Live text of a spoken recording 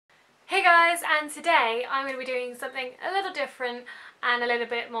Hey guys, and today I'm going to be doing something a little different and a little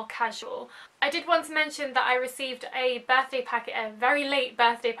bit more casual. I did want to mention that I received a birthday packet, a very late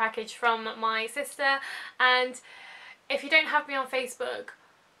birthday package from my sister, and if you don't have me on Facebook,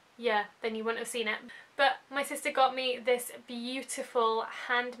 yeah, then you wouldn't have seen it. But my sister got me this beautiful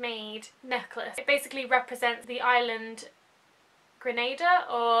handmade necklace. It basically represents the island Grenada,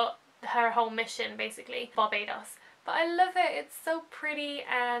 or her whole mission basically, Barbados. But I love it, it's so pretty,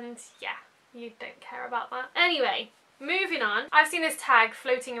 and yeah, you don't care about that. Anyway, moving on. I've seen this tag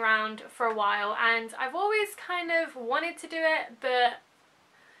floating around for a while and I've always kind of wanted to do it but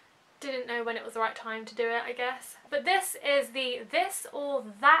didn't know when it was the right time to do it, I guess. But this is the this or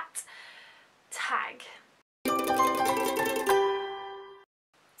that tag.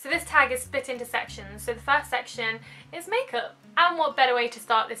 So this tag is split into sections. So the first section is makeup. And what better way to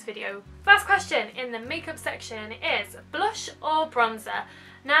start this video? First question in the makeup section is blush or bronzer?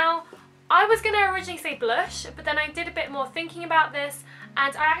 Now, I was going to originally say blush, but then I did a bit more thinking about this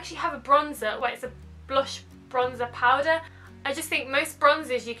and I actually have a bronzer, well, it's a blush bronzer powder. I just think most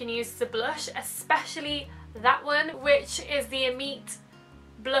bronzers you can use as a blush, especially that one, which is the Amite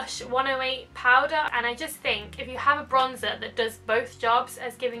Blush 108 powder, and I just think if you have a bronzer that does both jobs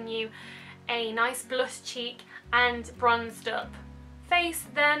as giving you a nice blush cheek and bronzed up face,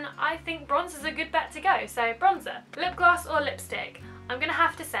 then I think bronzer's a good bet to go. So bronzer. Lip gloss or lipstick? I'm gonna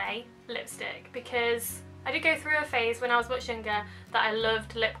have to say lipstick, because I did go through a phase when I was much younger that I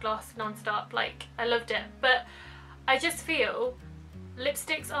loved lip gloss non-stop, like I loved it, but I just feel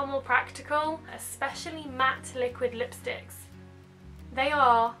lipsticks are more practical, especially matte liquid lipsticks. They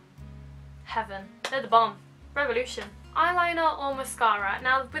are heaven. They're the bomb. Revolution. Eyeliner or mascara?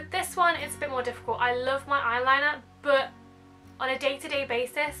 Now with this one it's a bit more difficult. I love my eyeliner, but on a day-to-day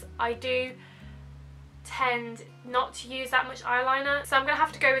basis I do tend not to use that much eyeliner. So I'm going to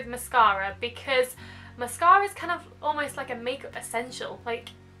have to go with mascara, because mascara is kind of almost like a makeup essential. Like,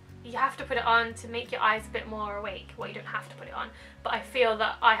 you have to put it on to make your eyes a bit more awake. Well, you don't have to put it on, but I feel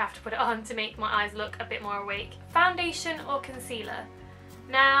that I have to put it on to make my eyes look a bit more awake. Foundation or concealer?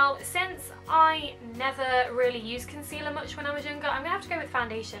 Now, since I never really used concealer much when I was younger, I'm going to have to go with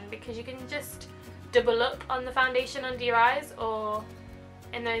foundation, because you can just double up on the foundation under your eyes or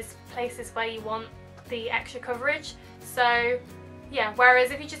in those places where you want the extra coverage. So yeah,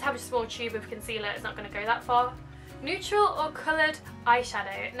 whereas if you just have a small tube of concealer, it's not going to go that far. Neutral or coloured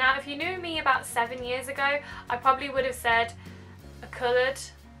eyeshadow? Now, if you knew me about 7 years ago, I probably would have said a coloured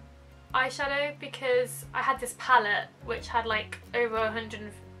eyeshadow, because I had this palette which had like over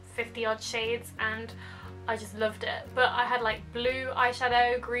 150 odd shades and I just loved it. But I had like blue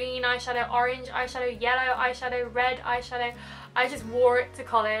eyeshadow, green eyeshadow, orange eyeshadow, yellow eyeshadow, red eyeshadow. I just wore it to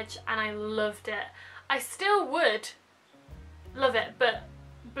college and I loved it. I still would love it, but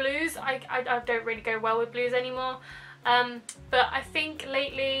blues, I don't really go well with blues anymore. But I think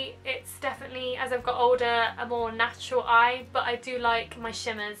lately it's definitely, as I've got older, a more natural eye, but I do like my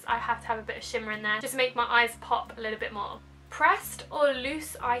shimmers. I have to have a bit of shimmer in there just to make my eyes pop a little bit more. Pressed or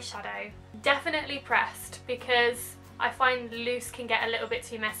loose eyeshadow? Definitely pressed, because I find loose can get a little bit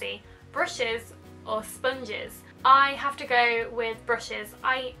too messy. Brushes or sponges? I have to go with brushes.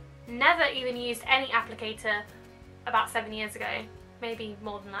 I never even used any applicator about 7 years ago. Maybe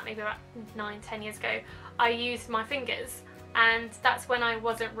more than that, maybe about 9-10 years ago. I used my fingers, and that's when I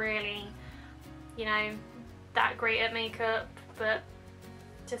wasn't really, you know, that great at makeup, but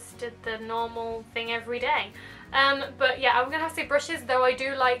just did the normal thing every day. But yeah, I'm gonna have to say brushes, though I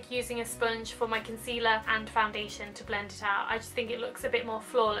do like using a sponge for my concealer and foundation to blend it out. I just think it looks a bit more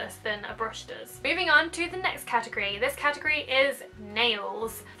flawless than a brush does. Moving on to the next category. This category is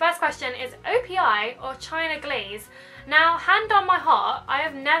nails. First question is OPI or China glaze? Now, hand on my heart, I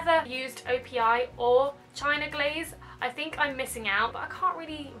have never used OPI or China glaze. I think I'm missing out, but I can't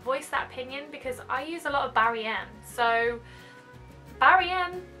really voice that opinion because I use a lot of Barry M. So, Barry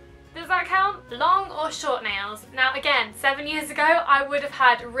M, does that count? Long or short nails? Now again, 7 years ago I would have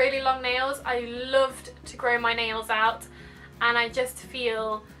had really long nails. I loved to grow my nails out, and I just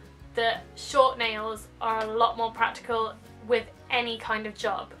feel that short nails are a lot more practical with any kind of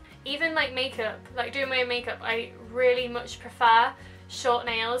job. Even like makeup, like doing my own makeup, I really much prefer short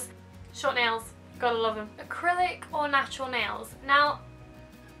nails. Short nails, gotta love them. Acrylic or natural nails? Now,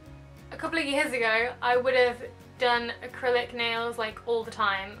 a couple of years ago I would have done acrylic nails like all the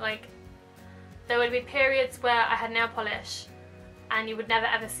time. Like, there would be periods where I had nail polish and you would never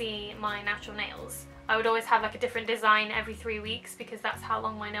ever see my natural nails. I would always have like a different design every 3 weeks, because that's how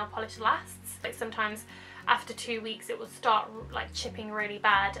long my nail polish lasts. Like sometimes after 2 weeks it would start like chipping really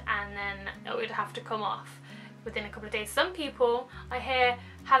bad and then it would have to come off. within a couple of days. Some people I hear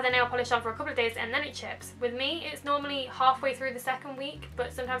have their nail polish on for a couple of days and then it chips. With me, it's normally halfway through the second week,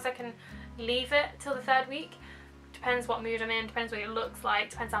 but sometimes I can leave it till the third week. Depends what mood I'm in, depends what it looks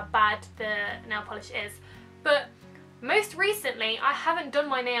like, depends how bad the nail polish is. But most recently, I haven't done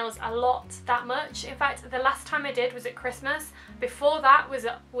my nails a lot that much. In fact, the last time I did was at Christmas. Before that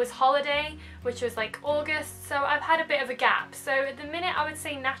was holiday, which was like August, so I've had a bit of a gap. So at the minute I would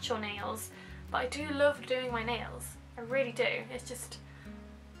say natural nails, but I do love doing my nails. I really do. It's just,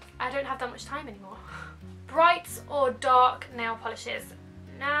 I don't have that much time anymore. Brights or dark nail polishes?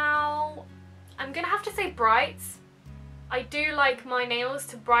 Now, I'm gonna have to say brights. I do like my nails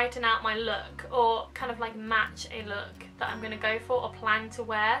to brighten out my look, or kind of like match a look that I'm going to go for or plan to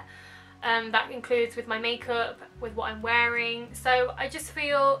wear. That includes with my makeup, with what I'm wearing. So I just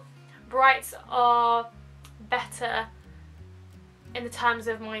feel brights are better in the terms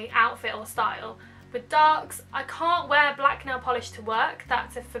of my outfit or style. With darks, I can't wear black nail polish to work.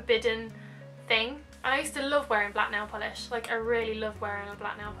 That's a forbidden thing. I used to love wearing black nail polish, like I really love wearing a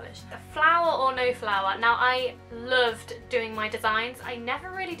black nail polish. A flower or no flower? Now I loved doing my designs. I never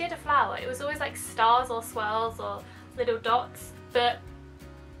really did a flower. It was always like stars or swirls or little dots, but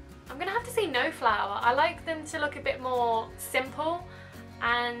I'm gonna have to say no flower. I like them to look a bit more simple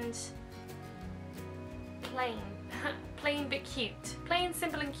and plain. Plain but cute. Plain,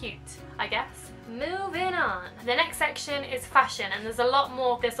 simple and cute, I guess. Moving on. The next section is fashion, and there's a lot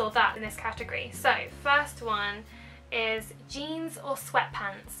more this or that in this category. So, first one is jeans or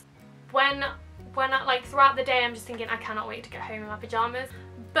sweatpants. When I, like throughout the day, I'm just thinking I cannot wait to get home in my pajamas.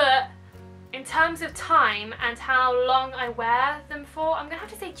 But in terms of time and how long I wear them for, I'm gonna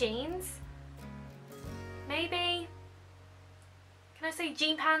have to say jeans. Maybe. Can I say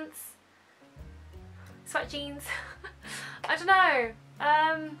jean pants? Sweat jeans? I don't know.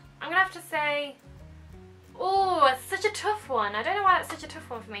 I'm gonna have to say, oh, it's such a tough one. I don't know why that's such a tough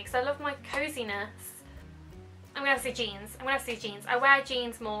one for me, because I love my coziness. I'm gonna have to say jeans. I'm gonna have to say jeans. I wear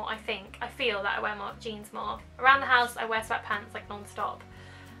jeans more, I think. I feel that I wear more jeans more. Around the house, I wear sweatpants like non-stop.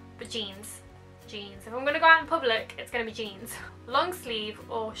 But jeans. Jeans. If I'm gonna go out in public, it's gonna be jeans. Long sleeve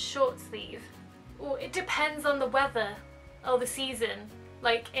or short sleeve? Oh, it depends on the weather or the season.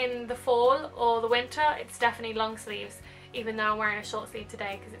 Like in the fall or the winter, it's definitely long sleeves, even though I'm wearing a short sleeve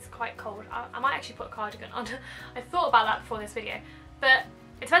today because it's quite cold. I might actually put a cardigan on. I thought about that before this video, but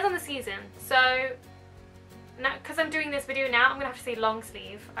it depends on the season. So now, because I'm doing this video now, I'm gonna have to say long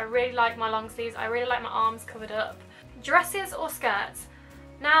sleeve. I really like my long sleeves. I really like my arms covered up. Dresses or skirts?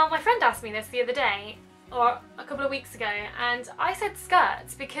 Now, my friend asked me this the other day, or a couple of weeks ago, and I said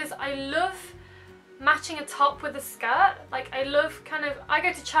skirts because I love matching a top with a skirt. Like I love I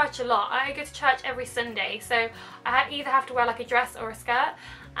go to church a lot. I go to church every Sunday, so I either have to wear like a dress or a skirt,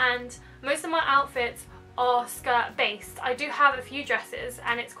 and most of my outfits are skirt based. I do have a few dresses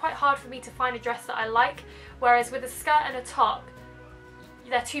and it's quite hard for me to find a dress that I like, whereas with a skirt and a top,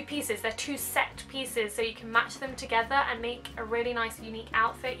 they're two pieces, they're two set pieces, so you can match them together and make a really nice unique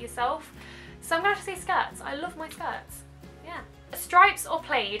outfit yourself. So I'm gonna have to say skirts. I love my skirts. Yeah. Stripes or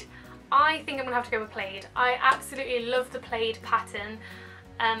plaid? I think I'm gonna have to go with plaid. I absolutely love the plaid pattern.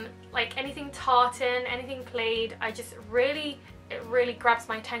 Like anything tartan, anything plaid, it really grabs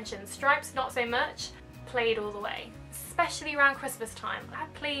my attention. Stripes, not so much. Plaid all the way. Especially around Christmas time. I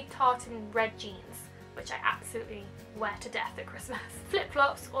have plaid tartan red jeans, which I absolutely wear to death at Christmas.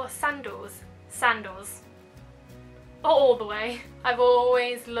 Flip-flops or sandals? Sandals. All the way. I've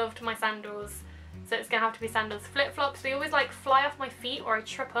always loved my sandals, so it's gonna have to be sandals. Flip-flops, they always like fly off my feet or I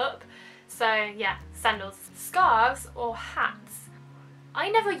trip up. So yeah, sandals. Scarves or hats? I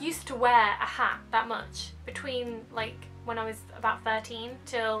never used to wear a hat that much. Between like when I was about 13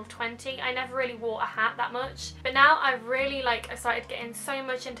 till 20, I never really wore a hat that much. But now I started getting so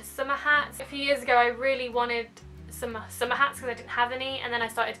much into summer hats. A few years ago I really wanted some summer hats because I didn't have any, and then I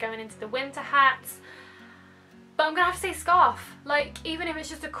started going into the winter hats. But I'm gonna have to say scarf. Like even if it's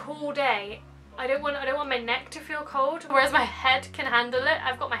just a cool day, I don't want my neck to feel cold, whereas my head can handle it.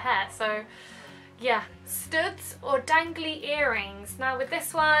 I've got my hair, so yeah. Studs or dangly earrings? Now with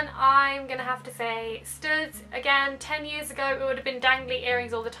this one, I'm gonna have to say studs. Again, 10 years ago it would have been dangly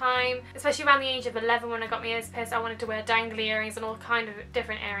earrings all the time, especially around the age of 11 when I got my ears pierced. I wanted to wear dangly earrings and all kind of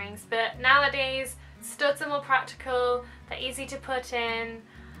different earrings, but nowadays studs are more practical, they're easy to put in,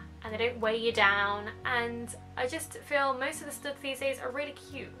 and they don't weigh you down, and I just feel most of the studs these days are really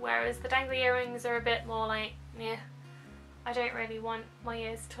cute, whereas the dangly earrings are a bit more like, yeah, I don't really want my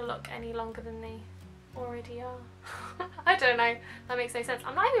ears to look any longer than they already are. I don't know, that makes no sense.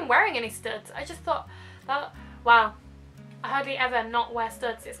 I'm not even wearing any studs. I just thought that, wow, I hardly ever not wear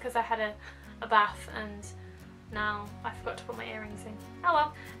studs. It's because I had a bath and Now I forgot to put my earrings in. Oh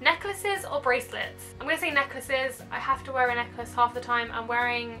well. Necklaces or bracelets? I'm gonna say necklaces. I have to wear a necklace half the time. I'm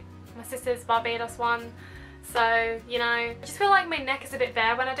wearing my sister's Barbados one. So, you know, I just feel like my neck is a bit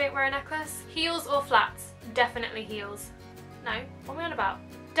bare when I don't wear a necklace. Heels or flats? Definitely heels. No, what am I on about?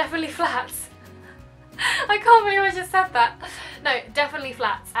 Definitely flats. I can't believe I just said that. No, definitely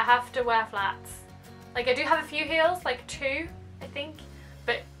flats. I have to wear flats. Like, I do have a few heels, like 2, I think.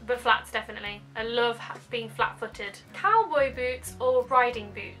 But flats definitely. I love being flat-footed. Cowboy boots or riding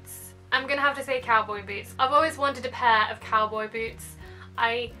boots? I'm gonna have to say cowboy boots. I've always wanted a pair of cowboy boots.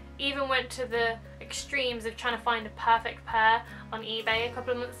 I even went to the extremes of trying to find a perfect pair on eBay a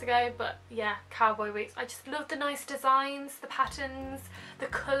couple of months ago, but yeah, cowboy boots. I just love the nice designs, the patterns, the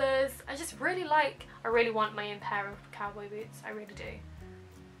colours. I really want my own pair of cowboy boots. I really do.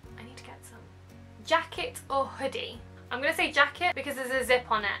 I need to get some. Jacket or hoodie? I'm going to say jacket because there's a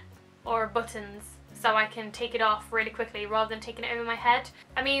zip on it or buttons, so I can take it off really quickly rather than taking it over my head.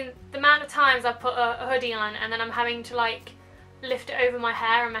 I mean, the amount of times I put a hoodie on and then I'm having to like lift it over my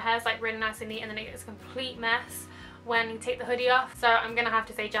hair and my hair's like really nice and neat and then it gets a complete mess when you take the hoodie off. So I'm going to have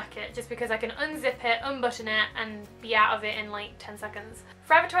to say jacket just because I can unzip it, unbutton it and be out of it in like 10 seconds.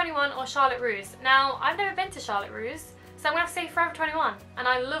 Forever 21 or Charlotte Russe? Now, I've never been to Charlotte Russe, so I'm going to have to say Forever 21, and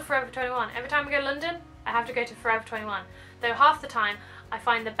I love Forever 21. Every time I go to London, I have to go to Forever 21, though half the time I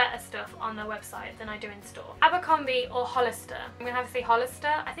find the better stuff on their website than I do in store. Abercrombie or Hollister? I'm going to have to say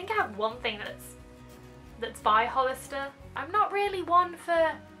Hollister. I think I have one thing that's by Hollister. I'm not really one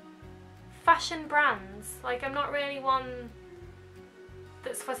for fashion brands. Like, I'm not really one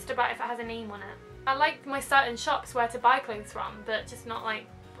that's fussed about if it has a name on it. I like my certain shops where to buy clothes from, but just not like,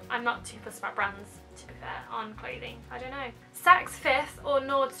 I'm not too fussed about brands, to be fair, on clothing. I don't know. Saks Fifth or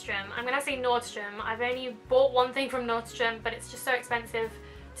Nordstrom? I'm gonna say Nordstrom. I've only bought one thing from Nordstrom, but it's just so expensive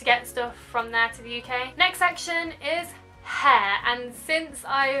to get stuff from there to the UK. Next section is hair, and since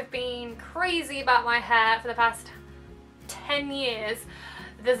I've been crazy about my hair for the past 10 years,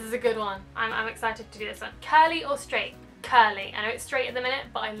 this is a good one. I'm excited to do this one. Curly or straight? Curly. I know it's straight at the minute,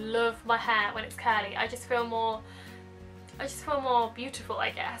 but I love my hair when it's curly. I just feel more beautiful,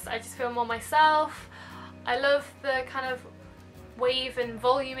 I guess. I just feel more myself. I love the kind of wave and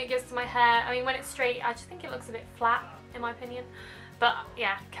volume it gives to my hair. I mean, when it's straight, I just think it looks a bit flat, in my opinion. But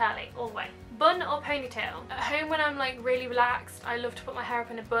yeah, curly, all the way. Bun or ponytail? At home when I'm like really relaxed, I love to put my hair up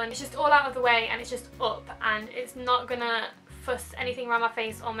in a bun. It's just all out of the way and it's just up and it's not gonna fuss anything around my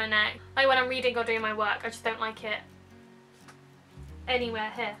face or my neck. Like when I'm reading or doing my work, I just don't like it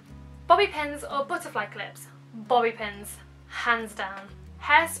anywhere here. Bobby pins or butterfly clips? Bobby pins, hands down.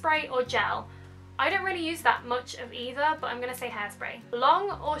 Hairspray or gel? I don't really use that much of either, but I'm gonna say hairspray.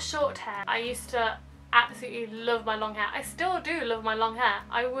 Long or short hair? I used to absolutely love my long hair. I still do love my long hair.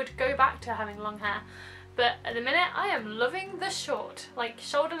 I would go back to having long hair, but at the minute I am loving the short, like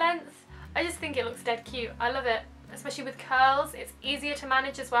shoulder length. I just think it looks dead cute. I love it, especially with curls. It's easier to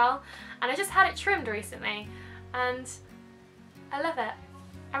manage as well, and I just had it trimmed recently and I love it.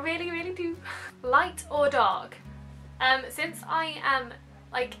 I really, really do. Light or dark? Since I am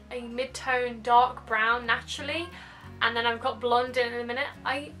like a mid-tone dark brown naturally, and then I've got blonde in a minute,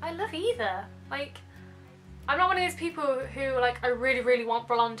 I love either. Like, I'm not one of those people who like, I really, really want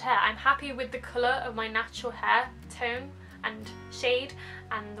blonde hair. I'm happy with the colour of my natural hair tone and shade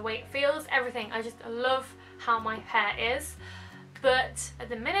and the way it feels, everything. I just love how my hair is. But at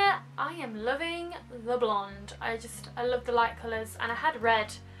the minute, I am loving the blonde. I love the light colours, and I had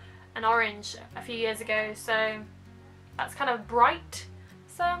red and orange a few years ago, so that's kind of bright.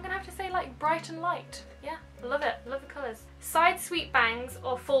 So I'm gonna have to say like bright and light. Yeah, love it, love the colours. Side sweep bangs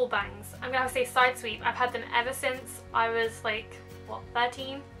or full bangs? I'm gonna have to say side sweep. I've had them ever since I was like, what,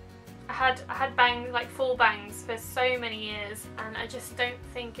 13? I had bangs, like full bangs for so many years, and I just don't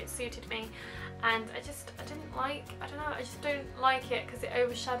think it suited me. And I just don't like it because it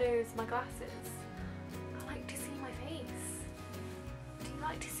overshadows my glasses. I like to see my face. Do you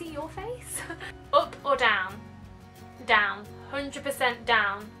like to see your face? Up or down? Down. 100%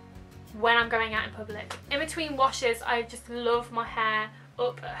 down when I'm going out in public. In between washes, I just love my hair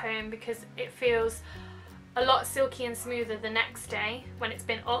up at home because it feels a lot silky and smoother the next day when it's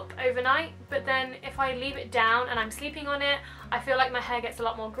been up overnight. But then if I leave it down and I'm sleeping on it, I feel like my hair gets a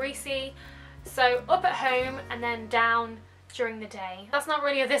lot more greasy. So up at home and then down during the day. That's not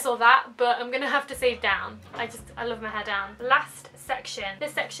really a this or that, but I'm gonna have to say down. I love my hair down. Last section.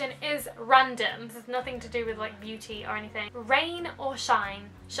 This section is random. This has nothing to do with like beauty or anything. Rain or shine?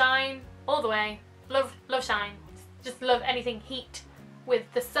 Shine all the way. Love shine. Just love anything heat with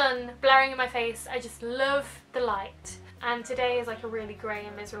the sun blaring in my face. I just love the light. And today is like a really grey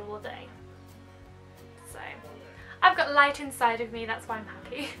and miserable day. So I've got light inside of me, that's why I'm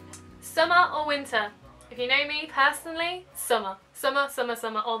happy. Summer or winter? If you know me personally, summer. Summer, summer,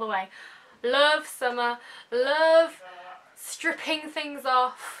 summer all the way. Love summer, love stripping things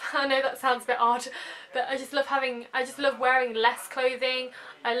off. I know that sounds a bit odd, but I just love wearing less clothing.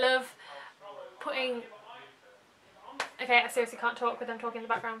 I love putting... Okay, I seriously can't talk with them talking in the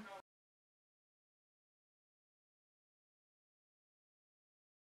background.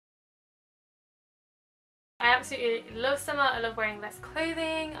 I absolutely love summer. I love wearing less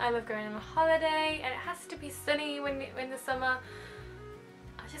clothing. I love going on a holiday, and it has to be sunny in the summer.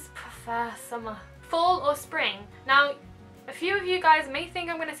 I just prefer summer. Fall or spring? Now, a few of you guys may think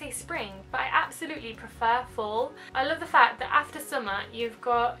I'm going to say spring, but I absolutely prefer fall. I love the fact that after summer you've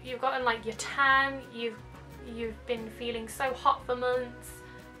gotten like your tan, you've been feeling so hot for months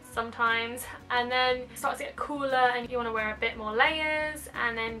sometimes, and then it starts to get cooler and you want to wear a bit more layers,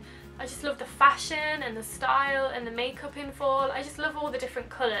 and then I just love the fashion and the style and the makeup in fall. I just love all the different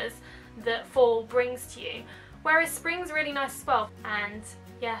colours that fall brings to you. Whereas spring's really nice as well. And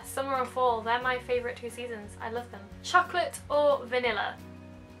yeah, summer and fall, they're my favourite 2 seasons. I love them. Chocolate or vanilla?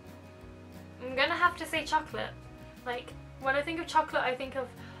 I'm gonna have to say chocolate. Like, when I think of chocolate, I think of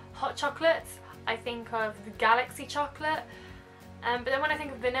hot chocolates. I think of the Galaxy chocolate. But then when I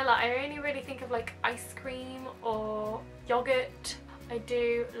think of vanilla, I only really think of like ice cream or yogurt. I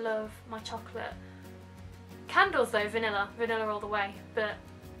do love my chocolate. Candles though, vanilla all the way, but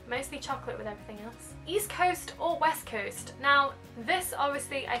mostly chocolate with everything else. East Coast or West Coast? Now this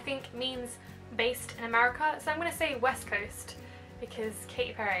obviously I think means based in America, so I'm going to say West Coast because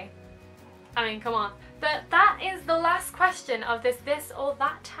Katy Perry. I mean, come on. But that is the last question of this or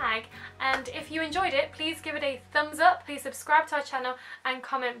that tag, and if you enjoyed it, please give it a thumbs up, please subscribe to our channel and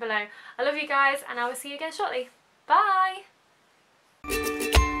comment below. I love you guys, and I will see you again shortly. Bye!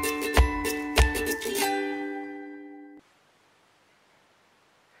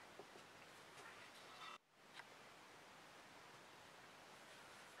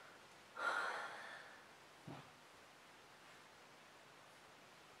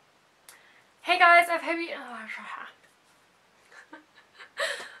 Hey guys, I hope you...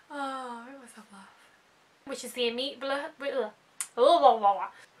 Oh, it was a laugh. Which is the Meat Blood... Although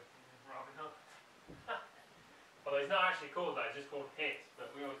he's not actually called that, he's just called Hit,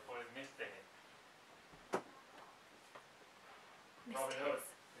 but we always call him Mr. Hit. Robin Hood,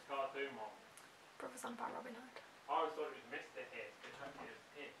 his cartoon one. Brothers on about Robin Hood. I always thought it was Mr. Hit, but actually it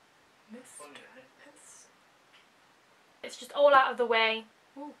was Hit. Mr. Hit. It's just all out of the way.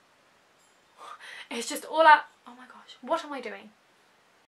 Ooh. It's just all out... Oh my gosh, what am I doing?